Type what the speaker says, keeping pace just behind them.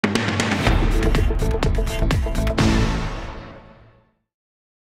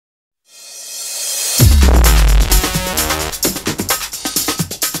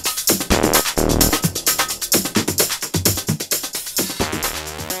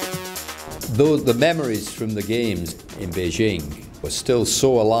Though the memories from the games in Beijing were still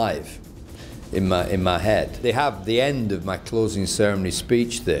so alive in my head. They have the end of my closing ceremony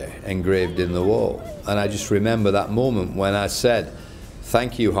speech there engraved in the wall. And I just remember that moment when I said,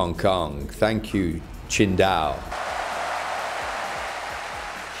 "Thank you, Hong Kong. Thank you, Qingdao."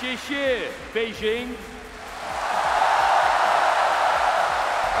 谢谢 Beijing.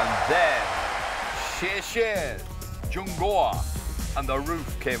 And then, 谢谢 Zhongguo, and the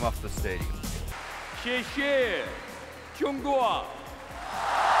roof came off the stadium. 谢谢中国.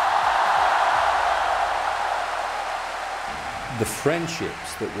 The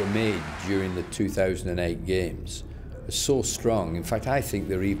friendships that were made during the 2008 Games are so strong. In fact, I think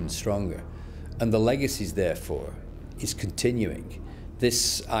they're even stronger. And the legacies, therefore, is continuing.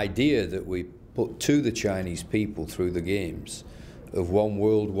 This idea that we put to the Chinese people through the Games of one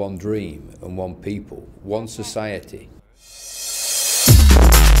world, one dream, and one people, one society.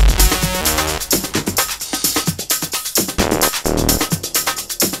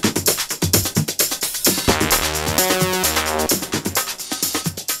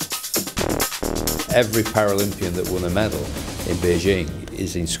 Every Paralympian that won a medal in Beijing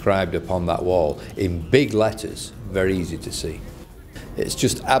is inscribed upon that wall in big letters, very easy to see. It's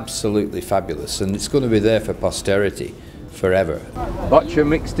just absolutely fabulous, and it's going to be there for posterity forever. Boccia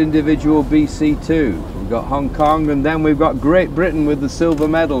mixed individual BC2. We've got Hong Kong, and then we've got Great Britain with the silver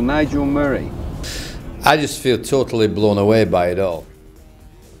medal, Nigel Murray. I just feel totally blown away by it all.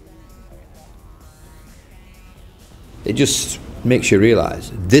 It just makes you realise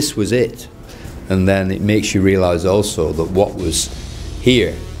this was it. And then it makes you realise also that what was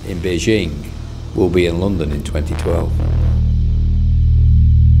here in Beijing will be in London in 2012.